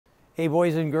Hey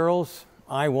boys and girls,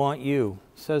 I want you.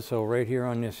 It says so right here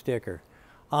on this sticker.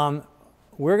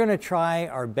 We're going to try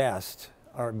our best,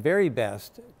 our very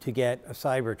best, to get a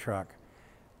Cybertruck.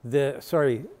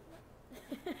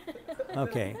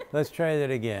 Okay, let's try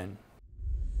that again.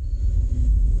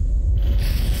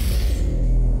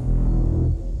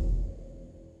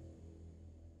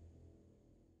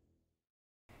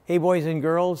 Hey boys and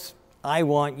girls, I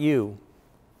want you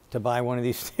to buy one of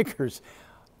these stickers.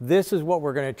 This is what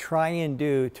we're going to try and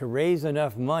do to raise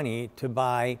enough money to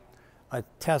buy a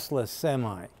Tesla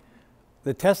semi.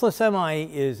 The Tesla semi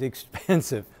is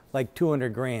expensive, like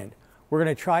 200 grand. We're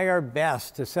going to try our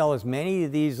best to sell as many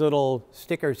of these little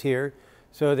stickers here.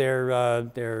 So they're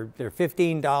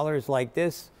 $15 like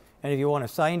this. And if you want a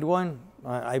signed one,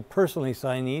 I personally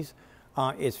sign these,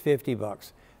 it's 50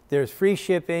 bucks. There's free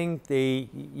shipping.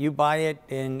 You buy it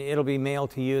and it'll be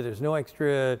mailed to you. There's no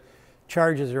extra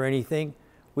charges or anything.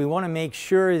 We want to make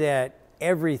sure that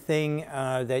everything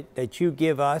that you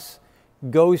give us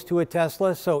goes to a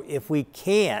Tesla. So if we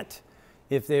can't,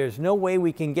 if there's no way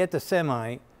we can get the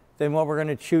semi, then what we're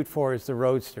going to shoot for is the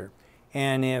Roadster.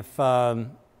 And if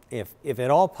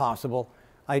at all possible,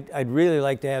 I'd really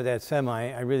like to have that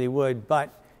semi. I really would.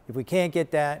 But if we can't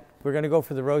get that, we're going to go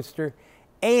for the Roadster.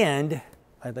 And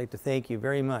I'd like to thank you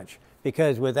very much,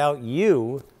 because without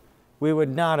you, we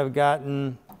would not have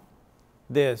gotten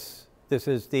this. This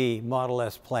is the Model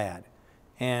S Plaid,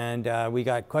 and we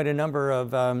got quite a number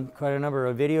of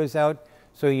videos out,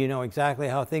 so you know exactly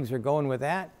how things are going with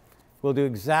that. We'll do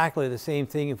exactly the same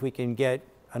thing if we can get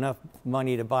enough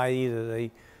money to buy either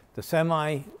the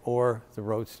semi or the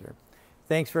Roadster.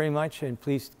 Thanks very much, and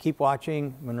please keep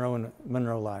watching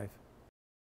Munro Live.